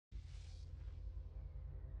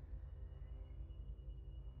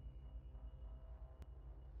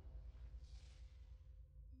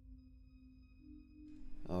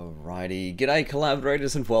Alrighty, g'day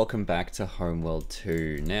collaborators and welcome back to Homeworld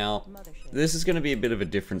 2. Now, this is going to be a bit of a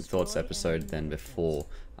different thoughts episode than before,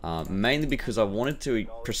 mainly because I wanted to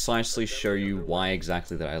precisely show you why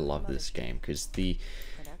exactly that I love this game, because the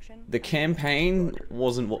campaign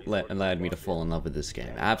wasn't what allowed me to fall in love with this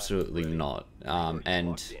game, absolutely not,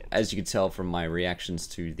 and as you can tell from my reactions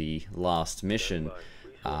to the last mission,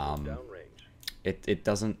 it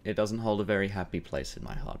doesn't hold a very happy place in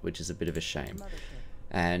my heart, which is a bit of a shame.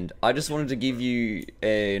 And I just wanted to give you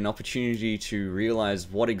an opportunity to realize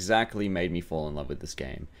what exactly made me fall in love with this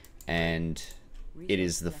game. And it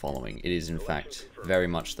is the following. It is, in fact, very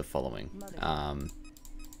much the following.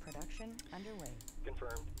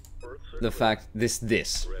 The fact, it's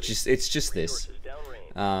just this.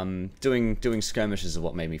 Doing skirmishes is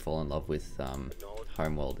what made me fall in love with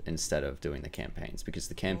Homeworld instead of doing the campaigns. Because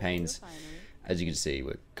the campaigns, as you can see,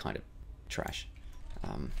 were kind of trash.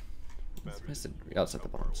 It's at the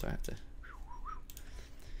bottom, so I have to.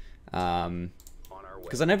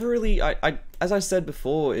 Because I never really, as I said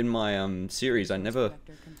before in my series, I never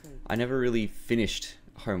really finished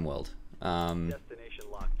Homeworld. I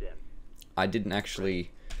didn't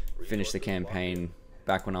actually finish the campaign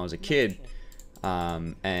back when I was a kid,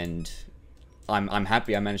 and I'm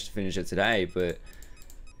happy I managed to finish it today, but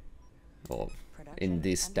or in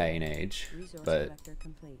this day and age. But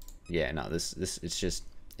yeah, no, this it's just.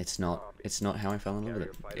 It's not how I fell in love with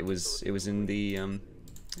it. It was in the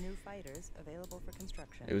New fighters available for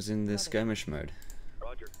construction. It was in the skirmish mode.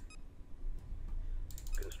 Roger.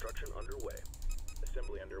 Construction underway.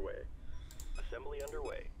 Assembly underway. Assembly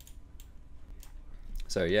underway.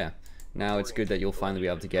 So yeah, now it's good that you'll finally be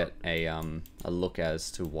able to get a look as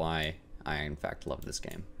to why I in fact love this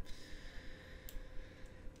game.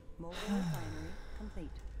 Mobile refinery complete.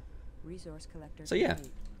 Resource collector So yeah,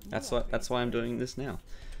 complete. that's why I'm doing this now,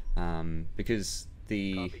 because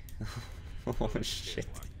the oh shit,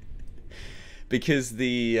 because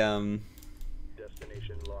the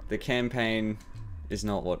campaign is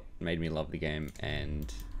not what made me love the game,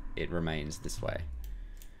 and it remains this way.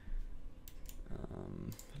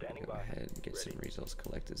 Go ahead and get some resource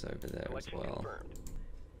collectors over there as well.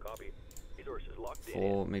 Copy. Resources locked in.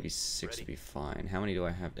 4, maybe 6 would be fine. How many do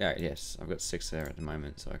I have? Yeah, yes, I've got 6 there at the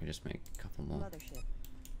moment, so I can just make a couple more. Mothership.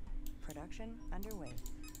 Production underway.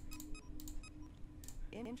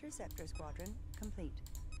 Interceptor squadron complete.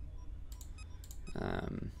 I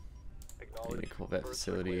need a Corvette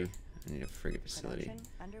facility. I need a frigate facility. Production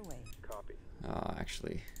underway. Copy.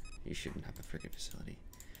 Actually, you shouldn't have a frigate facility.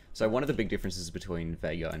 So one of the big differences between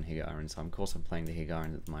Vega and Higaran, so of course I'm playing the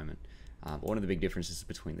Higaran at the moment, but one of the big differences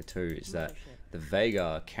between the two is that the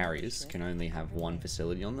Vega carriers can only have one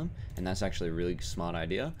facility on them, and that's actually a really smart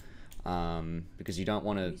idea, because you don't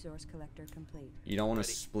want to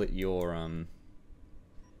split your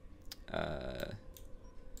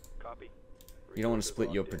you don't want to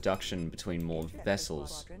split your production between more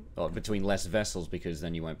vessels, or between less vessels, because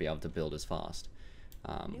then you won't be able to build as fast,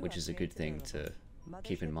 which is a good thing to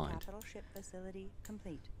keep in mind. Capital ship facility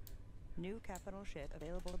complete. New capital ship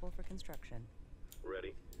available for construction.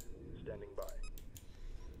 Ready. Standing by.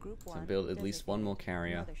 Group 1. So build at least one more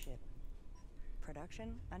carrier. Mothership.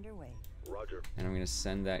 Production underway. Roger. And I'm going to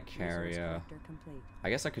send that carrier. Resource collector complete. I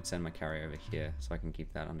guess I could send my carrier over here so I can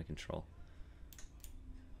keep that under control.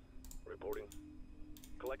 Reporting.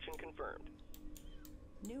 Collection confirmed.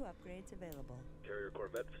 New upgrades available. Carrier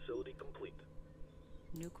Corvette facility complete.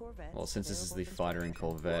 New Corvette. Well, since this is the fighter and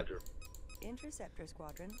Corvette, Roger. Interceptor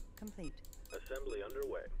squadron complete. Assembly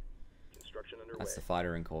underway. Construction underway. that's the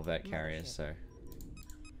fighter and Corvette carrier, Mothership. so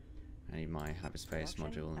I need my hyperspace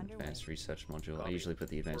Production module and underway. advanced research module. I Copy. usually put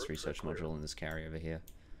the advanced Birds are research clear. module in this carrier over here.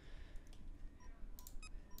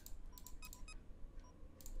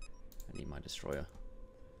 I need my destroyer.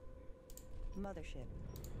 Mothership.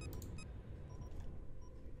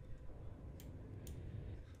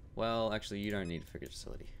 Well, actually, you don't need a frigate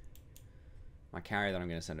facility. My carrier that I'm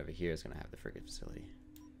going to send over here is going to have the frigate facility.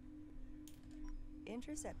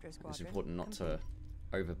 Interceptor squadron. It's important not to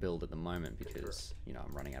overbuild at the moment because, you know,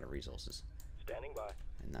 I'm running out of resources. Standing by.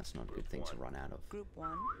 And that's not a good thing to run out of. Group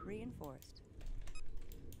 1 reinforced.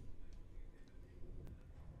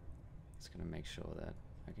 Just going to make sure that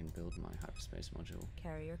I can build my hyperspace module.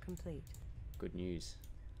 Carrier complete. Good news.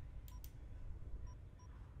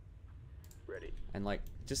 Ready. And like,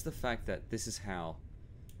 just the fact that this is how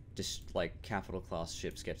just like capital class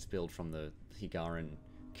ships gets built from the Higaran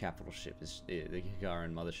capital ship is the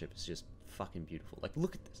Higaran mothership is just fucking beautiful. Like,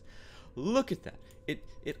 look at this. Look at that.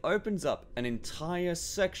 It opens up an entire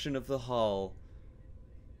section of the hull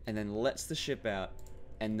and then lets the ship out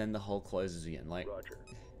and then the hull closes again. Like, Roger.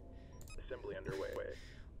 Assembly underway.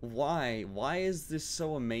 Why? Why is this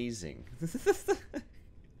so amazing?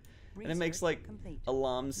 And it makes like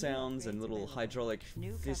alarm sounds and little hydraulic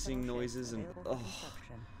hissing noises and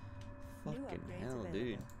fucking hell,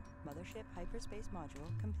 dude. Mothership hyperspace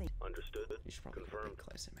module complete. Understood. You should probably get a bit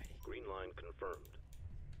closer, matey. Green line confirmed.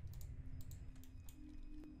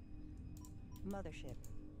 Mothership.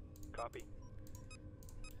 Copy.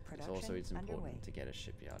 It's also important to get a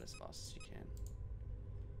shipyard as fast as you can.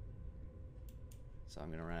 So I'm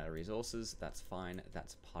going to run out of resources. That's fine.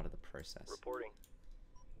 That's part of the process. Reporting.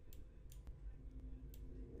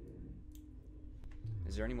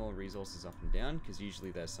 Is there any more resources up and down? Because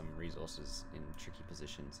usually there's some resources in tricky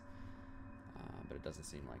positions. But it doesn't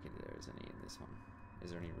seem like there is any in this one.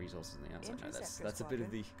 Is there any resources on the outside? No, that's a bit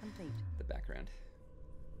of the background.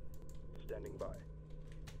 Standing by.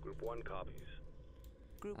 Group 1 copies.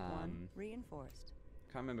 Group 1 reinforced.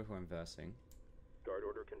 Can't remember who I'm versing. Guard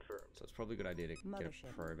order confirmed. So it's probably a good idea to get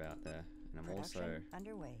a probe out there. And I'm also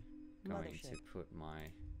going to put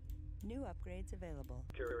my new upgrades available.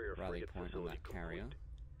 Carrier rally point on that carrier. Complete.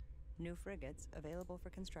 New frigates available for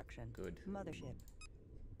construction. Good. Mothership.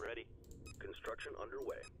 Ready. Construction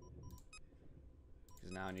underway.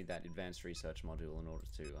 Because now I need that advanced research module in order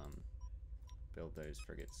to build those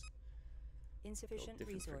frigates. Insufficient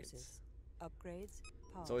resources. Upgrades.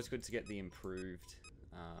 Paused. It's always good to get the improved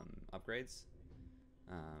upgrades.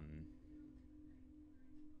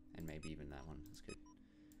 And maybe even that one. That's good.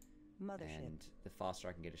 Mothership. And the faster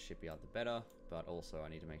I can get a shipyard, the better. But also I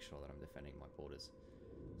need to make sure that I'm defending my borders.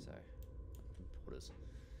 So, borders.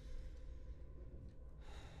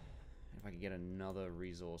 If I could get another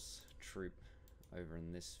resource troop over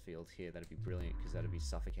in this field here, that'd be brilliant, because that'd be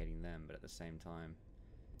suffocating them, but at the same time,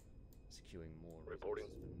 securing more resources for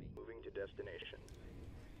me. Moving to destination.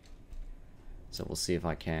 So we'll see if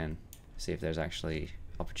I can, see if there's actually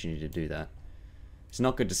opportunity to do that. It's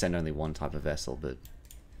not good to send only one type of vessel, but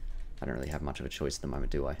I don't really have much of a choice at the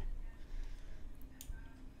moment, do I?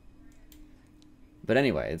 But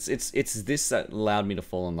anyway, it's this that allowed me to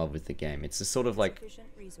fall in love with the game. It's a sort of like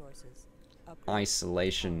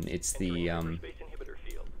isolation. It's the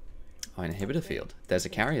inhibitor field. There's a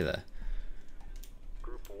carrier there.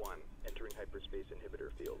 Group 1 entering hyperspace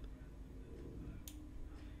inhibitor field.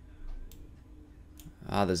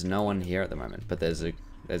 There's no one here at the moment, but there's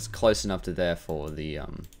close enough to there for the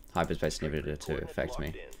hyperspace inhibitor to affect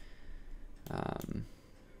me.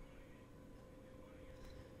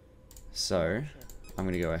 So I'm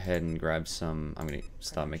going to go ahead and grab some. I'm going to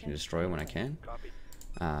start making a destroyer when I can.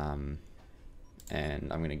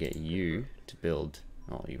 And I'm going to get you to build.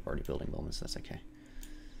 Oh, you're already building bombers, that's okay.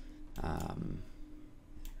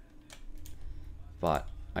 But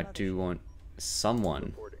I do want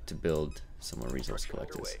someone to build some more resource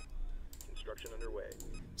collectors.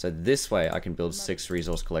 So this way I can build 6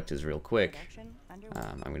 resource collectors real quick.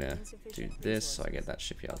 I'm going to do this so I get that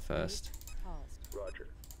shipyard first.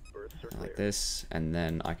 Like this, and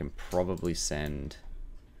then I can probably send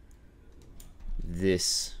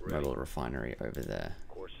this mobile refinery over there.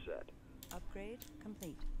 Course set. Upgrade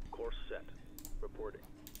complete. Course set. Reporting.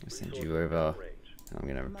 I'll send you over. And I'm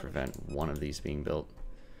gonna prevent one of these being built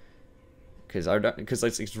because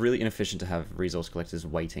it's really inefficient to have resource collectors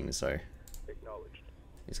waiting. So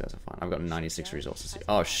these guys are fine. I've got 96 resources.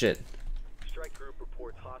 Oh shit! Strike group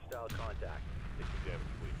reports hostile contact.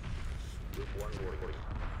 Group 1 boarding.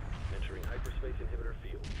 Entering hyperspace inhibitor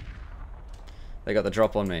field. They got the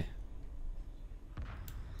drop on me.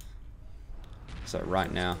 So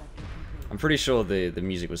right now, I'm pretty sure the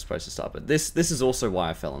music was supposed to start, but this is also why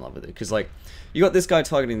I fell in love with it, because like you got this guy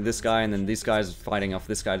targeting this guy, and then these guys fighting off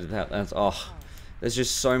this guy to that. And oh, there's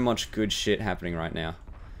just so much good shit happening right now,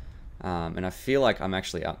 and I feel like I'm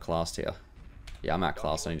actually outclassed here. Yeah, I'm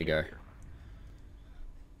outclassed. I need to go.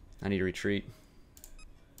 I need to retreat.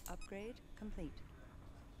 Upgrade complete.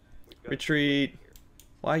 Retreat.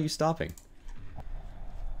 Why are you stopping?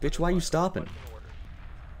 Bitch, why are you stopping?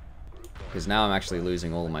 Because now I'm actually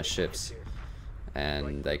losing all of my ships.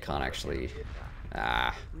 And they can't actually...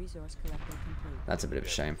 That's a bit of a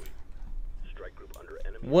shame.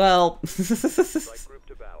 Well...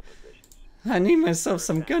 I need myself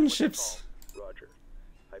some gunships. Roger.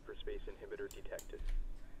 Hyperspace inhibitor detected.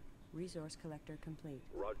 Resource collector complete.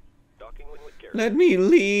 Docking with Let me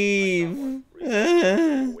leave.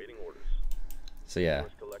 So yeah.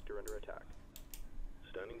 Collector under attack.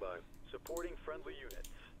 Standing by. Supporting friendly units.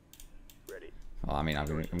 Ready. Well, I mean, I'm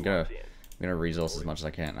gonna resource as much as I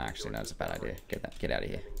can. Actually, no, it's a bad idea. Get out of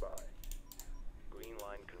here. Green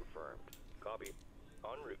line confirmed. Copy.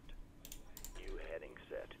 En route. New heading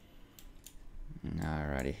set.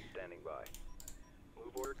 Alrighty. Standing by.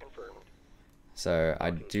 Move order confirmed. So I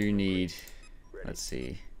do need, let's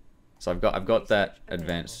see. So I've got that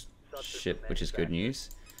advanced ship, which is good news.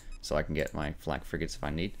 So I can get my flak frigates if I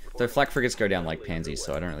need. Though flak frigates go down like pansies,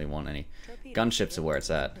 so I don't really want any. Gunships are where it's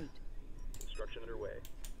at. Construction underway.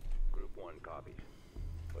 Group 1 copy.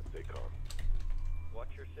 Let's stay calm. Watch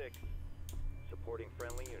your 6. Supporting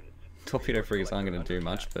friendly units. Torpedo frigates aren't going to do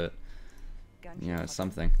much, but you know, it's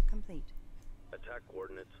something. Complete. Attack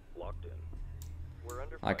coordinates locked in. We're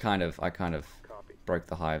under I kind of copy. broke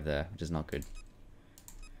the hive there, which is not good.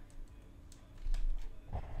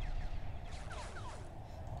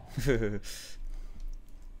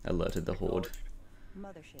 Alerted the horde.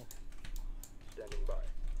 Mothership. Standing by.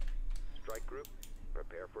 Strike group,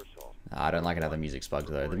 prepare for assault. I don't like it how the music's bugged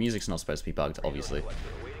though. The music's not supposed to be bugged, obviously.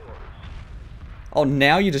 Awaiting orders. Oh,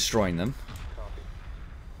 now you're destroying them. Copy.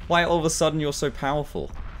 Why all of a sudden you're so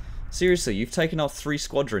powerful? Seriously, you've taken off 3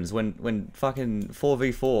 squadrons when fucking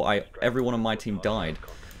 4v4 everyone on my team died.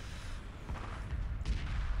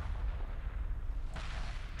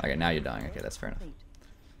 Okay, now you're dying. Okay, that's fair enough. Complete.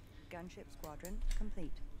 Gunship squadron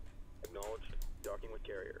complete. Acknowledged. Docking with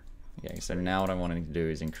carrier. Okay, so now what I'm wanting to do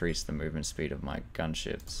is increase the movement speed of my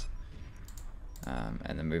gunships.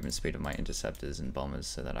 And the movement speed of my interceptors and bombers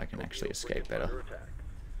so that I can actually escape better. Under attack.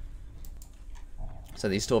 So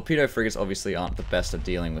these torpedo frigates obviously aren't the best at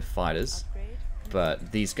dealing with fighters, Upgrade.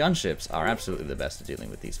 but these gunships are absolutely the best at dealing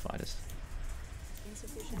with these fighters.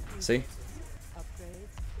 Insufficient See? resources. Upgrades.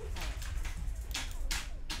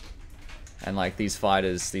 And like these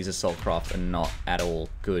fighters, these assault craft are not at all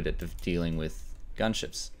good at dealing with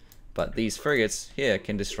gunships. But these frigates here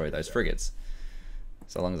can destroy those frigates.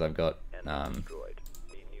 So long as I've got Destroyed.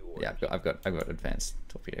 Need new orders. yeah, I've got advanced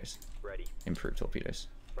torpedoes. Ready. Improved torpedoes.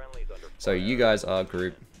 Friendlies under So fire. you guys are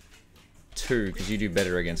group 2 because you do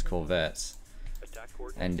better against corvettes. Attack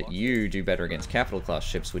coordinates And locked you do better against capital class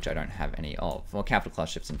ships, which I don't have any of. Well, capital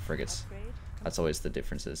class ships and frigates. Upgrade. That's always the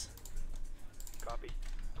differences. in. Copy.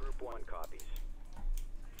 Group 1 copies.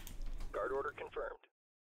 Guard order confirmed.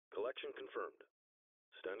 Collection confirmed.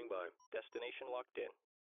 Standing by. Destination locked in.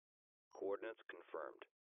 Coordinates confirmed.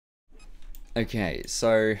 Okay,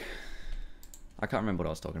 so I can't remember what I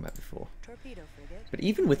was talking about before. Torpedo frigate. But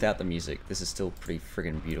even without the music, this is still pretty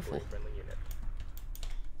friggin' beautiful. Friendly units.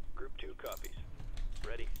 Group 2 copies.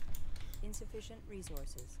 Ready. Insufficient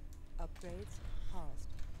resources. Upgrades paused.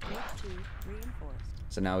 Group 2 reinforced.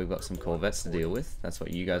 So now we've got some corvettes to deal with. That's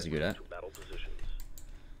what you guys are good at. To battle positions.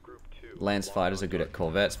 Group 2. Lance fighters are good at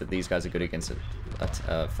corvettes, but these guys are good against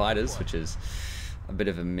fighters, which is a bit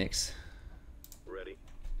of a mix. Ready.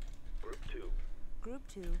 Group 2. Group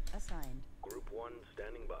 2 assigned. Group 1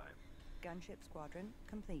 standing by. Gunship squadron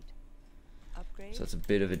complete. Upgrade. So it's a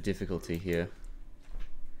bit of a difficulty here.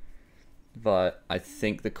 But I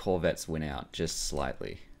think the corvettes win out just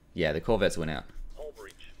slightly. Yeah, the corvettes win out. Hull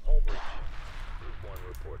breach. Hull breach. Group 1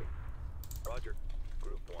 reporting. Roger.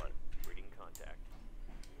 Group 1. Reading contact.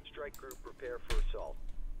 Strike group prepare for assault.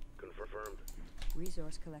 Confirmed.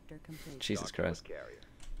 Resource collector complete. Jesus Docking with Christ. Carrier.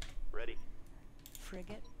 Ready.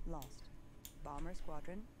 Frigate lost. Bomber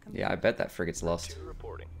squadron complete. Yeah, I bet that frigate's lost. 2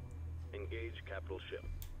 reporting. Engage capital ship.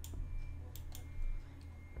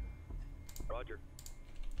 Roger.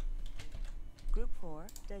 Group 4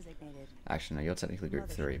 designated. Actually, no, you're technically group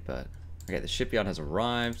 3, but... Okay, the shipyard has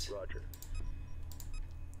arrived. Roger.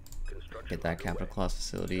 Construction Get that capital underway. class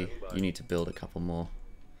facility. You need to build a couple more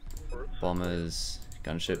Earth bombers,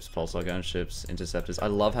 gunships, pulsar gunships, interceptors. I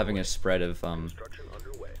love having a spread of construction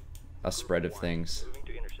underway. things. Moving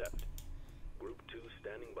to intercept. Group 2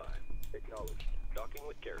 standing by. Acknowledged. Docking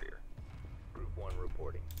with carrier. Group 1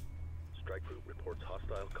 reporting. Strike group reports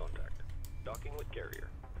hostile contact. Docking with carrier.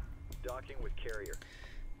 Docking with carrier.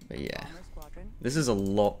 But yeah, Bomber squadron. this is a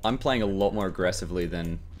lot. I'm playing a lot more aggressively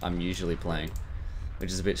than I'm usually playing,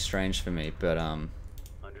 which is a bit strange for me. But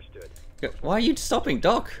Understood. why are you stopping,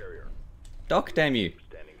 Doc? Carrier. Doc, damn you!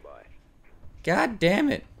 Standing by. God damn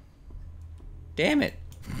it! Damn it!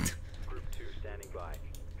 Group 2 standing by.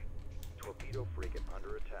 Torpedo frigate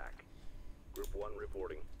under attack. Group 1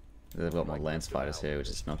 reporting. They've got more lance fighters here, which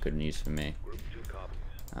is not good news for me, Group 2 copies.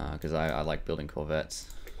 because I like building corvettes.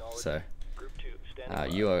 So Group 2 standing by.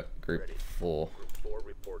 you are group Ready. 4. Group 4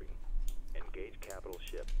 reporting. Engage capital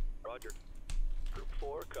ship. Roger. Group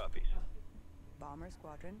 4 copies. Bomber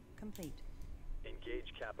squadron complete.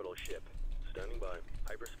 Engage capital ship. Standing by.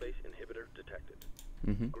 Hyperspace inhibitor detected.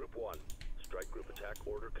 Mm-hmm. Group 1. Strike group attack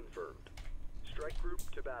order confirmed. Strike group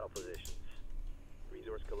to battle positions.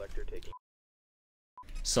 Resource collector taking.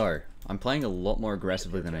 So I'm playing a lot more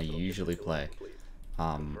aggressively than I usually play,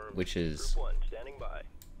 which is Group 1 standing by.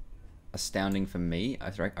 astounding for me. I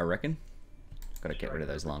reckon. Got to get rid of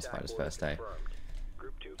those lance fighters first, eh? Confirmed.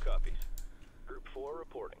 2 copies. Group 4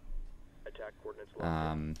 reporting. Attack coordinates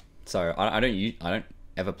locked in. So I don't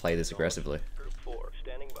ever play this aggressively. Group 4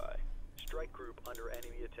 standing by. Strike group under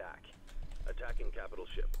enemy attack. Attacking capital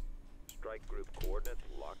ship. Strike group coordinates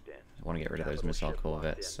locked in. I want to get rid of those missile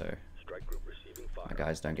corvettes so Strike group receiving fire. my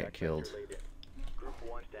guys don't get Attack killed. vector laid in. Group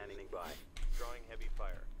 1 standing by. Drawing heavy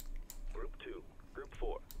fire. Group 2. Group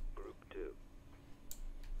 4. Group 2.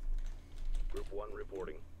 Group 1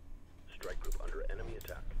 reporting. Strike group under enemy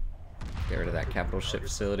attack. Get rid of that capital ship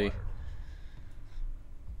facility.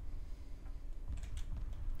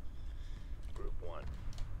 Group 1.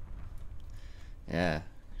 Yeah.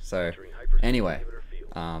 So Entering hyperspace anyway, inhibitor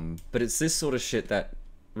field. but it's this sort of shit that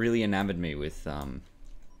really enamored me with oh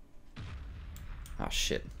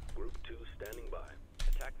shit. Group 2 standing by.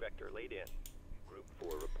 Attack vector laid in. Group 4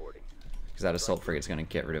 reporting. Because that assault frigate's going to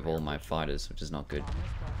get rid of all my fighters, which is not good. Bomber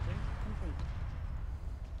squadron complete.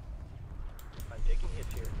 I'm taking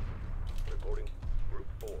hits here. Reporting. Group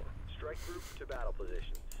 4. Strike group to battle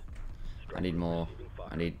positions. Strike I need group more. receiving fire.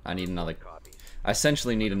 I need another. Copies. I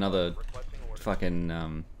essentially need another Requesting order. fucking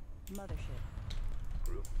Mothership.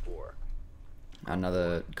 Group 4.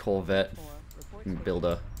 another corvette 4 reports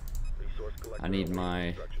builder. Resource collector I need awaiting my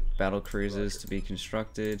instructions. battle cruisers to be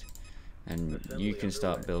constructed, and you can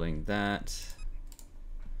start building that.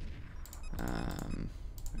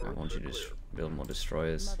 I want you to build more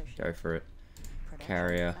destroyers. Go for it. Production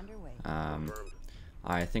Carrier. underway. Confirmed.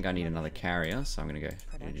 I think I need another carrier, so I'm gonna go do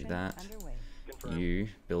Production that. underway. Confirmed. You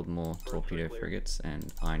build more torpedo frigates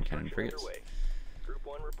and iron cannon Construction frigates. underway. Group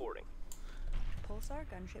 1 reporting. Pulsar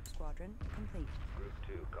gunship squadron complete. Group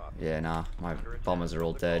 2 copy. Yeah, nah, my Under attack. bombers are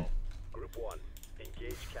all dead. Group 1.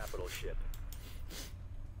 Engage capital ship.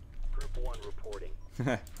 Group 1 reporting.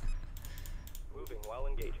 Moving while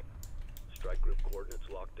engaging. Strike group coordinates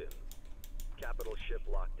locked in. Capital ship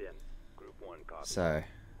locked in. Group 1 copy. So,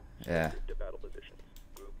 yeah. Group to battle positions.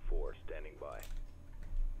 Group 4 standing by.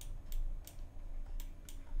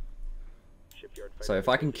 Shipyard So if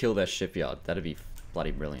I can kill their shipyard, that'd be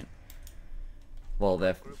bloody brilliant. Well,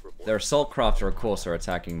 their assault craft, of course, are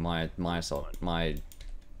attacking my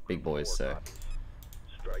big boys, so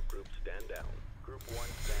Strike group stand down. Group 1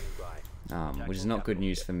 standing by. which is not good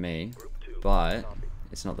news for me, Group 2 but copy.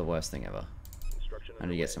 it's not the worst thing ever. Construction I need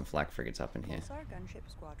to underway. get some flak frigates up in here. Pulsar gunship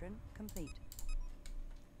squadron complete.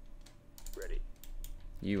 Ready.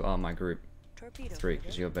 You are my group Torpedo 3, because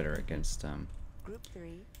frigate you're better complete. against Group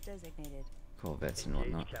 3 designated. corvettes and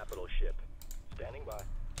Engage whatnot. capital ship. Standing by.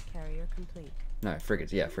 Carrier complete. No,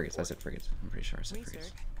 frigates. Yeah, frigates. I said frigates. I'm pretty sure I said Research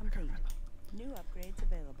frigates. complete. New upgrades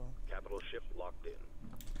available. Capital ship locked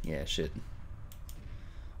in. Yeah, shit.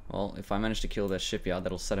 Well, if I manage to kill their shipyard,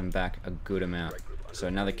 that'll set them back a good amount. So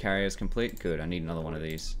now the carrier's complete. Good. I need another one of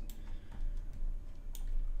these.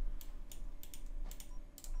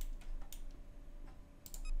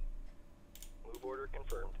 Move order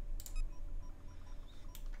confirmed.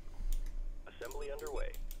 Assembly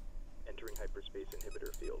underway. Entering hyperspace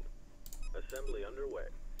inhibitor field. Assembly underway.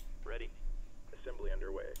 Ready. Assembly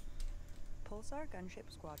underway. Pulsar gunship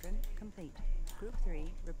squadron complete. Group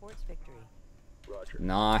 3 reports victory. Roger.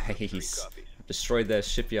 Nice. Destroyed their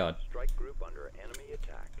shipyard. Strike group under enemy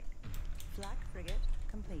attack. Flak frigate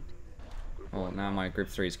complete. Group Well, 1 now my group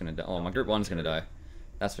 3 is gonna die. Oh, my group 1's gonna die.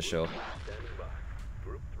 That's for sure. standing by.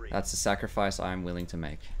 Group 3. That's a sacrifice I am willing to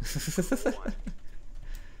make. Strike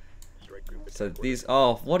group So attack these.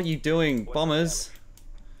 Oh, what are you doing, bombers?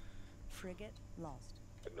 Frigate lost.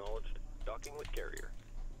 Acknowledged. Docking with carrier.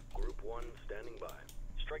 Group 1 standing by.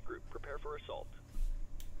 Strike group prepare for assault.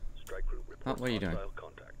 Strike group report what are you doing? hostile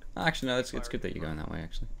contact. Actually, no. It's good that you're going that way.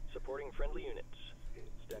 Actually. Supporting friendly units.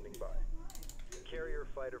 Standing by. Carrier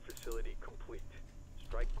fighter facility complete.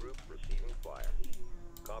 Strike group receiving fire.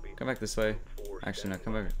 Copy. Come back this way. Group 4 Actually, no.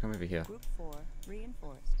 standing by. Come over here. Group 4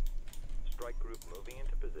 reinforced. Strike group moving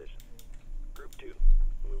into position. Group 2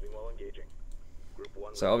 moving while engaging. Group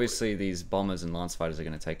 1 So obviously these bombers and lance fighters are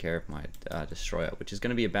going to take care of my destroyer, which is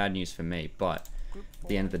going to be a bad news for me. But Group 4 at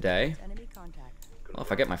the end of the day, reports enemy contact. well,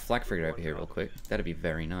 if I get my flak frigate over here real quick, that'd be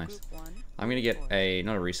very nice. Group 1 I'm going to get a,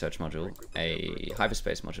 not a research module, a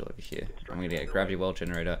hyperspace module over here. I'm going to get a gravity well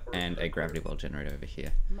generator and a gravity well generator over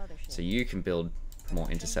here. mothership. So you can build more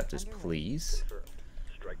interceptors, please, confirmed.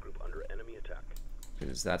 Strike group under enemy attack.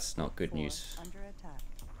 because that's not good 4 news. under attack.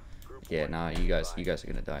 Group Yeah, 1 nah, you guys are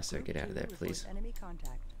going to die, so Group get out of 2 there, reports please. Enemy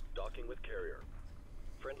contact. Docking with carrier.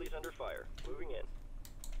 Friendlies under fire. Moving in.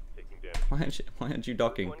 Taking damage. Why aren't you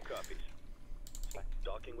docking? Group 1 copies.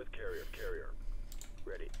 Docking with carrier. Carrier.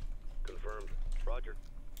 Ready. Confirmed. Roger.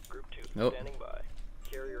 Group 2 Nope. standing by.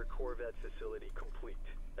 Carrier corvette facility complete.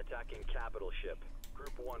 Attacking capital ship.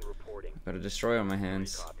 Group 1 reporting. Got a destroyer on my 3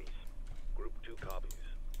 hands. copies. Group 2 copies.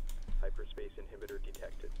 Hyperspace inhibitor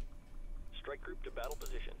detected. Strike group to battle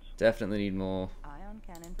positions. Definitely need more Ion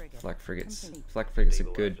cannon frigate. flak frigates. Complete. Flak frigates are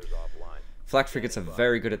good. Stabilizers offline. Flak frigates are Standing by.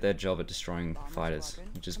 very good at their job at destroying Bomber fighters,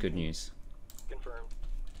 squadron which is good complete. news. Confirmed.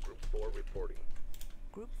 Group 4 reporting.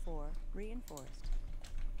 Group 4 reinforced.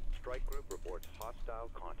 Strike group reports hostile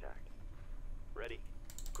contact. Ready.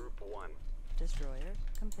 Group 1 Destroyer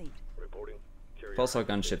complete. reporting. Carrier Pulsar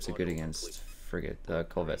hyperspace gunships are good module against complete.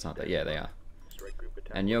 corvettes, aren't they? Yeah, they are. Strike group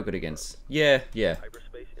attack. And you're good against. Yeah.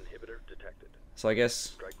 Hyperspace inhibitor detected. So I guess.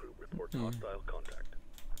 Strike group reports hostile contact.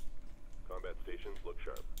 Combat stations look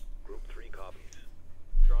sharp. Group 3 copies.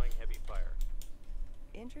 Drawing heavy fire.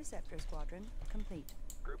 Interceptor squadron complete.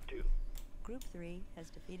 Group 2. Group 3 has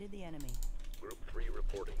defeated the enemy. Group 3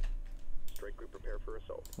 reporting. Strike group prepare for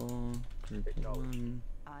assault. 4, group Acknowledged. 1.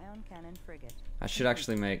 Ion cannon frigate. I should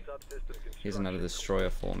actually make. Subsystem Here's another construction destroyer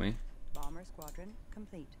for me. Bomber squadron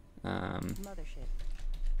complete. Um, Mothership.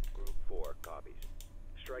 Group 4 copies.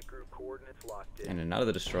 Strike group coordinates locked in. and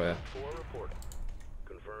another destroyer. 4 reporting.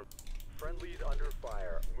 Confirmed. Friendlies under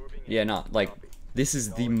fire. Moving in. Yeah, no, like Copy. this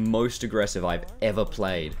is the most aggressive I've 4 ever reporting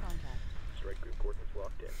played. contact. Strike group coordinates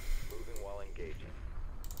locked in. Moving while engaging.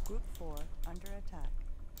 Group 4 under attack.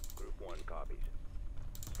 Group 1 copies.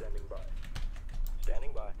 Standing by.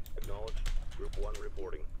 Standing by. Acknowledged. Group 1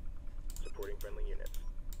 reporting. Supporting friendly units.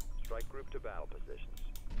 Strike group to battle positions.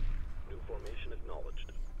 New formation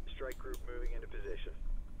acknowledged. Strike group moving into position.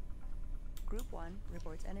 Group 1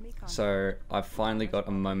 reports enemy contact. So I've finally got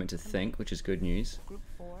a moment to think, which is good news. Group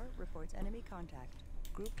 4 reports enemy contact.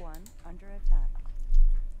 Group 1 under attack.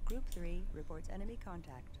 Group 3 reports enemy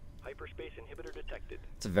contact. Hyperspace inhibitor detected.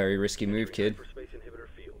 It's a very risky move, Entering kid. Hyperspace inhibitor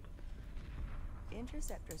field.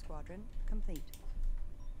 Interceptor squadron complete.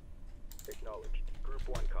 Acknowledged. Group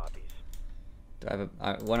 1 copies. Do I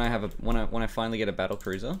have a when I finally get a battle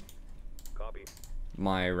cruiser, Copy.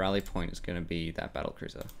 my rally point is going to be that battle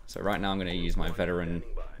cruiser. So right now I'm going to use my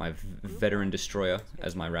veteran destroyer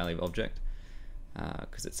as my rally object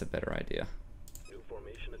because it's a better idea. New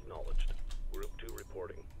formation acknowledged. Group 2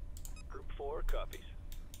 reporting. Group 4 copies.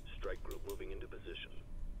 Strike group moving into position.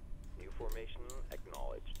 New formation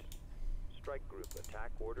acknowledged. Strike group attack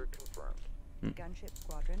order confirmed. Gunship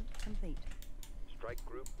squadron complete. Strike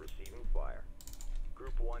group receiving fire.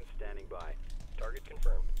 Group 1 standing by. Target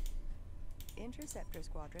confirmed. Interceptor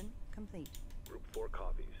squadron complete. Group 4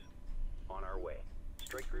 copies. On our way.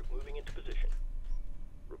 Strike group moving into position.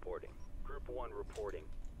 Reporting. Group 1 reporting.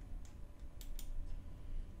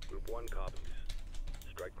 Group 1 copies.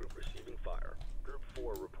 Strike group receiving fire. Group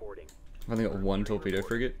 4 reporting. I've only got one torpedo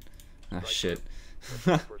frigate. Ah, Strike shit.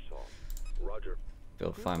 group, for assault. Roger.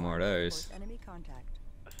 Build Group 5 more of 1 those. reports enemy contact.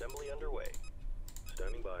 Assembly underway.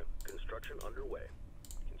 Standing by. Construction underway.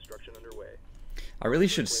 Construction underway. I really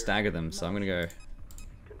should stagger them, so I'm going to go.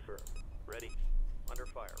 Confirmed. Ready. Under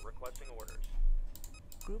fire. Requesting orders.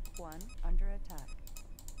 Group 1 under attack.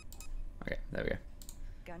 Okay, there we go.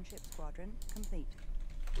 Gunship squadron complete.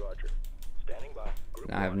 Roger. Standing by. Group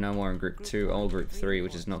Now I have 1. no more in group 2 or group 3,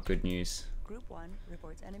 which is not good news. Group 1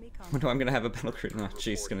 reports enemy contact. When do I'm going to have a battle cruiser? Oh,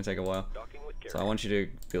 jeez, it's going to take a while. Docking with So I want you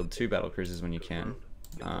to build 2 battle cruisers when you can.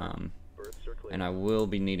 Earth circulating. And I will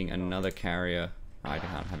be needing another carrier. I don't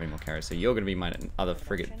have any more carriers, so you're going to be my other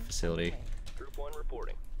frigate Production facility. underway. Group 1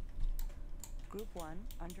 reporting. Group 1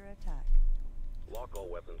 under attack. Lock all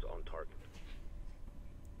weapons on target.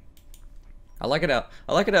 I like it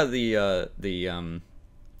how the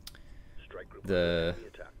Strike group The- under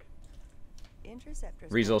attack. Interceptor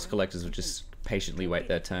resource squadron collectors would complete. just patiently wait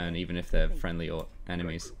their turn, even if they're friendly or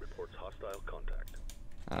enemies. Strike group reports hostile contact.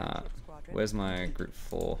 Gunship squadron Where's my complete. group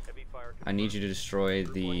 4? Heavy fire I need you to destroy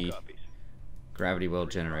Group 1 the copies. gravity well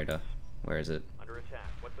generator. Where is it? Under attack.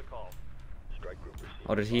 What's the call? Strike group receiving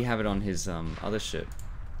Oh, did he have it on his other ship?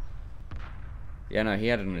 Yeah, no, he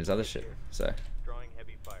had it on his other ship. So Drawing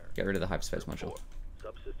heavy fire. get rid of the hyperspace Group module.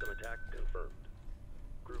 4. Subsystem attack confirmed.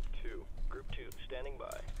 Group 2. Group 2 standing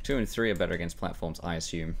by. 2 and 3 are better against platforms, I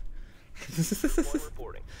assume. Group 1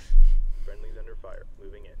 reporting. Friendlies under fire.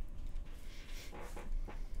 Moving in.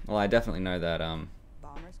 Well, I definitely know that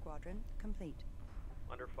Bomber squadron complete.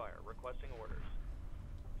 Under fire. Requesting orders.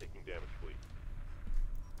 Taking damage, fleet.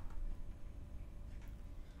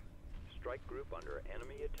 Strike group under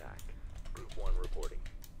enemy attack. Group 1 reporting.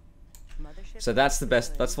 Mothership So that's the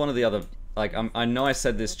best. That's facility. one of the other. Like I know I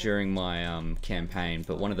said this during my campaign,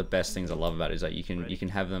 but one of the best things I love about it is that you can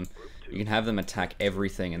have them attack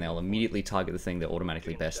everything, and they'll immediately target the thing they're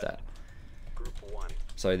automatically best at. Group 1.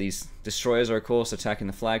 So these destroyers are, of course, attacking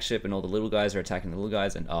the flagship, and all the little guys are attacking the little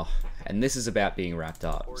guys, and this is about being wrapped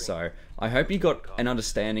up. So I hope you got an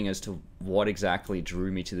understanding as to what exactly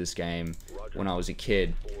drew me to this game when I was a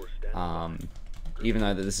kid. Even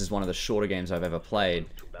though that this is one of the shorter games I've ever played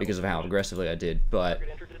because of how aggressively I did, but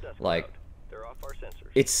like,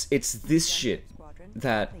 it's this shit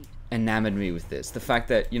that enamored me with this. The fact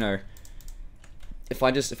that, you know, if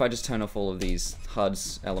I just turn off all of these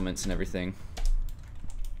HUDs elements and everything,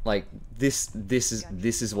 like this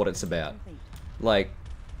is what it's about. Like,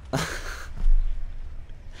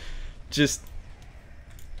 just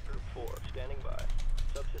Group 4 standing by.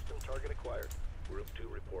 Subsystem target acquired. Group 2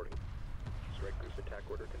 reporting. Strike group attack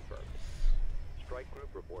order confirmed. Strike group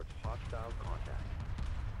reports hostile contact.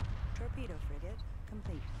 Torpedo frigate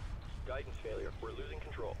complete. Guidance failure. We're losing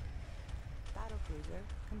control. Battle cruiser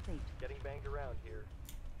complete. Getting banged around here.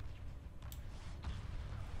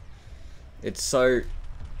 it's so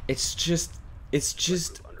it's just it's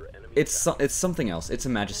something else. It's a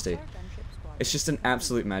majesty. It's just an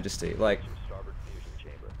absolute majesty. Like,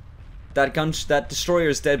 that destroyer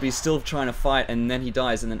is dead, but he's still trying to fight, and then he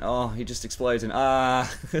dies, and then he just explodes, and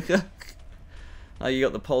you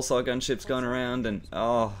got the pulsar gunships going around, and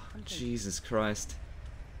Jesus Christ.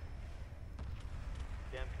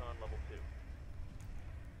 Damcon level 2.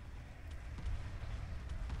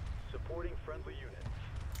 Supporting friendly units.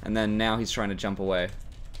 And then now he's trying to jump away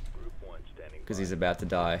Group 1 standing because by. he's about to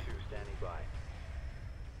die. Group 2 standing by.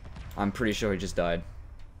 I'm pretty sure he just died.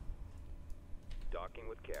 Docking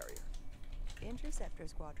with carrier. Interceptor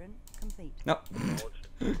squadron complete. Nope. Acknowledged.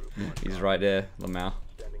 Group 1 He's right there, Lamau.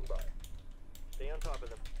 standing by. Stay on top of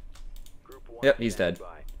them. Group 1 Yep, he's standing dead.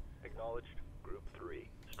 by. Acknowledged. Group 3.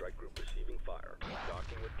 Strike group receiving fire.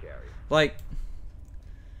 Docking with carrier. Like,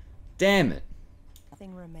 damn it.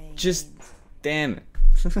 Nothing remains. Just, damn it.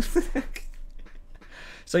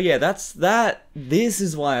 So yeah, this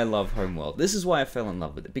is why I love Homeworld. This is why I fell in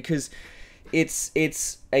love with it, because it's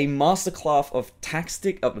a masterclass of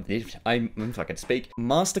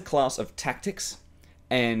masterclass of tactics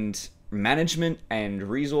and management and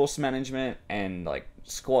resource management and like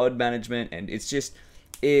squad management, and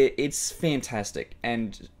it's fantastic.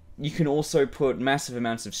 And you can also put massive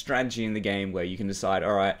amounts of strategy in the game where you can decide,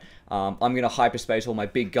 alright, I'm going to hyperspace all my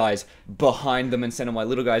big guys behind them and send all my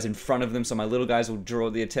little guys in front of them, so my little guys will draw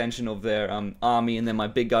the attention of their army, and then my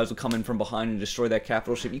big guys will come in from behind and destroy their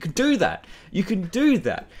capital ship. You can do that. You can do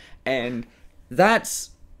that. And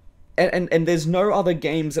that's... And there's no other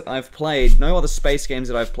games that I've played, no other space games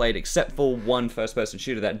that I've played, except for one first-person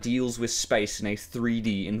shooter that deals with space in a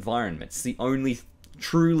 3D environment. It's the only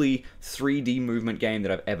truly 3D movement game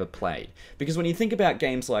that I've ever played. Because when you think about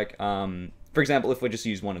games like... for example, if we just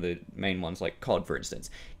use one of the main ones, like COD, for instance,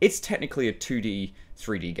 it's technically a 2D,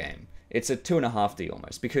 3D game. It's a 2.5D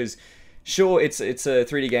almost, because sure, it's a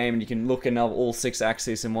 3D game, and you can look in all 6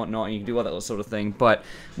 axes and whatnot, and you can do all that sort of thing, but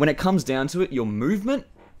when it comes down to it, your movement...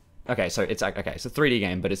 it's a 3D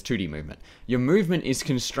game, but it's 2D movement. Your movement is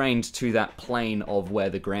constrained to that plane of where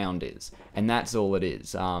the ground is, and that's all it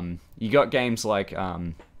is. You got games like...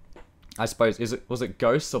 I suppose, was it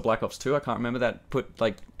Ghosts or Black Ops 2? I can't remember, that put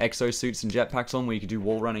like exosuits and jetpacks on where you could do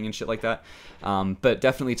wall running and shit like that. But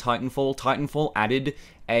definitely Titanfall. Titanfall added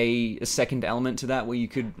a second element to that where you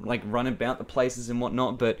could like run about the places and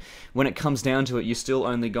whatnot, but when it comes down to it, you're still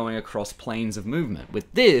only going across planes of movement.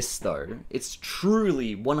 With this, though, it's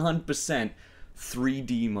truly 100%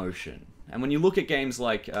 3D motion. And when you look at games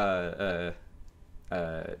like Command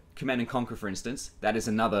and Conquer, for instance, that is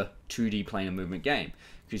another 2D plane of movement game,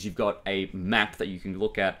 because you've got a map that you can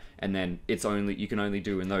look at, and then you can only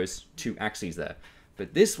do in those 2 axes there.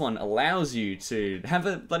 But this one allows you to have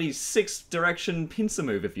a bloody 6-direction pincer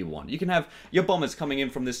move if you want. You can have your bombers coming in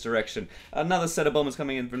from this direction, another set of bombers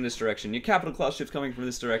coming in from this direction, your capital class ships coming from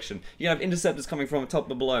this direction, you can have interceptors coming from top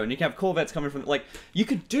to below, and you can have corvettes coming from... Like, you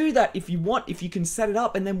could do that if you want, if you can set it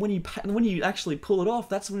up, and then when you actually pull it off,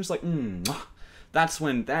 that's when it's like, That's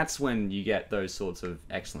when you get those sorts of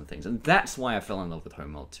excellent things. And that's why I fell in love with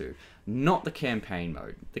Homeworld 2. Not the campaign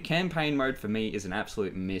mode. The campaign mode for me is an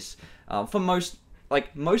absolute miss. For most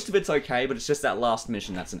of it's okay, but it's just that last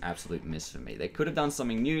mission that's an absolute miss for me. They could have done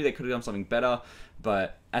something new, they could have done something better,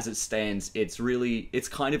 but as it stands, it's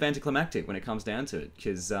kind of anticlimactic when it comes down to it.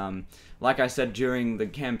 Because, like I said, during the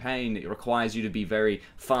campaign, it requires you to be very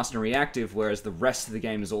fast and reactive, whereas the rest of the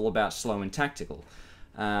game is all about slow and tactical.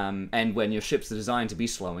 And when your ships are designed to be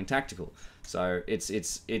slow and tactical, so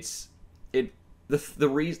it's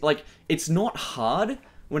not hard,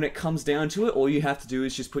 when it comes down to it, all you have to do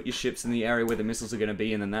is just put your ships in the area where the missiles are going to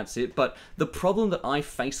be, and then that's it. But the problem that I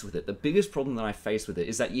face with it, the biggest problem that I face with it,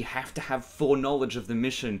 is that you have to have foreknowledge of the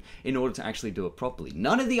mission in order to actually do it properly.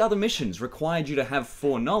 None of the other missions required you to have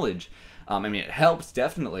foreknowledge. I mean, it helps,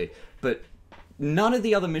 definitely, but none of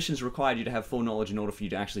the other missions required you to have foreknowledge in order for you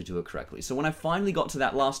to actually do it correctly. So when I finally got to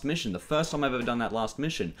that last mission, the first time I've ever done that last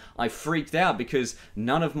mission, I freaked out because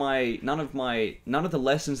none of the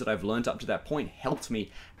lessons that I've learned up to that point helped me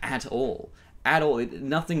at all.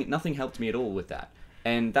 Nothing helped me at all with that.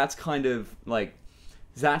 And that's kind of like,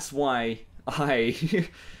 that's why I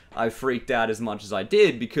I freaked out as much as I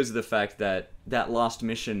did, because of the fact that that last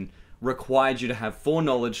mission required you to have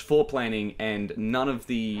foreknowledge, foreplanning, and none of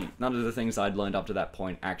the things I'd learned up to that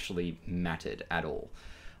point actually mattered at all.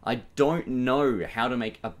 I don't know how to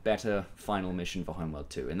make a better final mission for Homeworld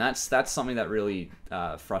 2, and that's something that really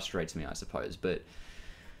frustrates me, I suppose. But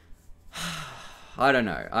I don't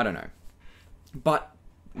know. But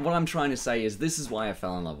what I'm trying to say is, this is why I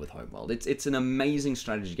fell in love with Homeworld. It's an amazing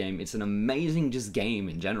strategy game. It's an amazing just game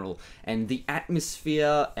in general, and the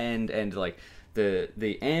atmosphere and like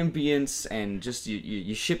the ambience, and just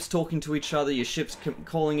your ships talking to each other, your ships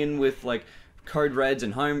calling in with like code reds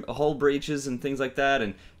and hull breaches and things like that,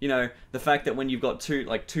 and you know, the fact that when you've got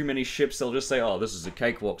too many ships, they'll just say, oh, this is a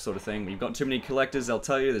cakewalk sort of thing. When you've got too many collectors, they'll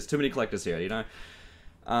tell you there's too many collectors here, you know.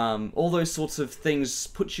 All those sorts of things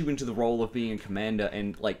put you into the role of being a commander,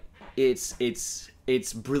 and like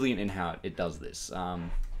it's brilliant in how it does this.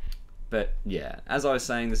 But yeah, as I was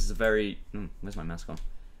saying, this is a very where's my mouse gone?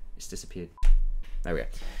 It's disappeared. There we go.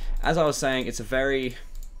 As I was saying, this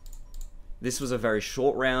was a very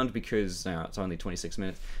short round because it's only 26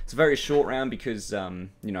 minutes. It's a very short round because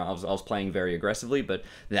you know, I was playing very aggressively, but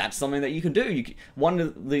that's something that you can do. One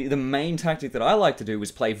of the main tactic that I like to do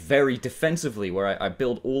is play very defensively, where I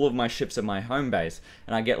build all of my ships at my home base,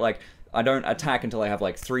 and I get like, I don't attack until I have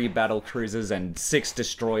like 3 battle cruisers and 6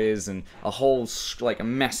 destroyers and a whole like a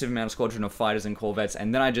massive amount of squadron of fighters and corvettes,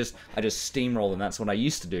 and then I just steamroll, and that's what I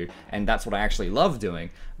used to do, and that's what I actually love doing.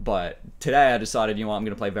 But today I decided, you know what, I'm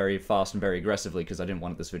going to play very fast and very aggressively because I didn't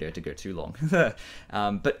want this video to go too long.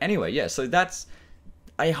 But anyway, yeah, so that's,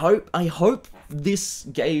 I hope this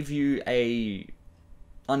gave you a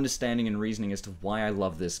understanding and reasoning as to why I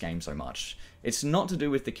love this game so much. It's not to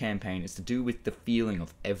do with the campaign, it's to do with the feeling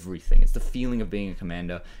of everything. It's the feeling of being a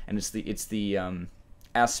commander, and it's the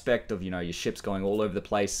aspect of, you know, your ships going all over the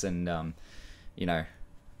place, and you know,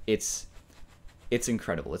 it's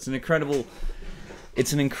incredible. It's an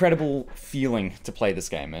incredible feeling to play this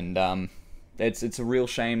game, and it's a real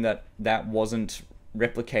shame that that wasn't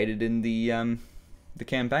replicated in the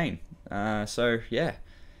campaign. So yeah.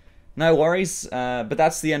 No worries, but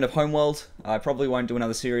that's the end of Homeworld. I probably won't do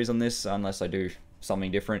another series on this unless I do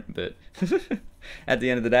something different, but at the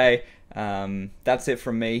end of the day, that's it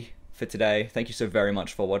from me for today. Thank you so very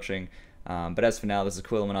much for watching, but as for now, this is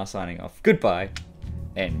Quill and signing off. Goodbye,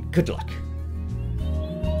 and good luck.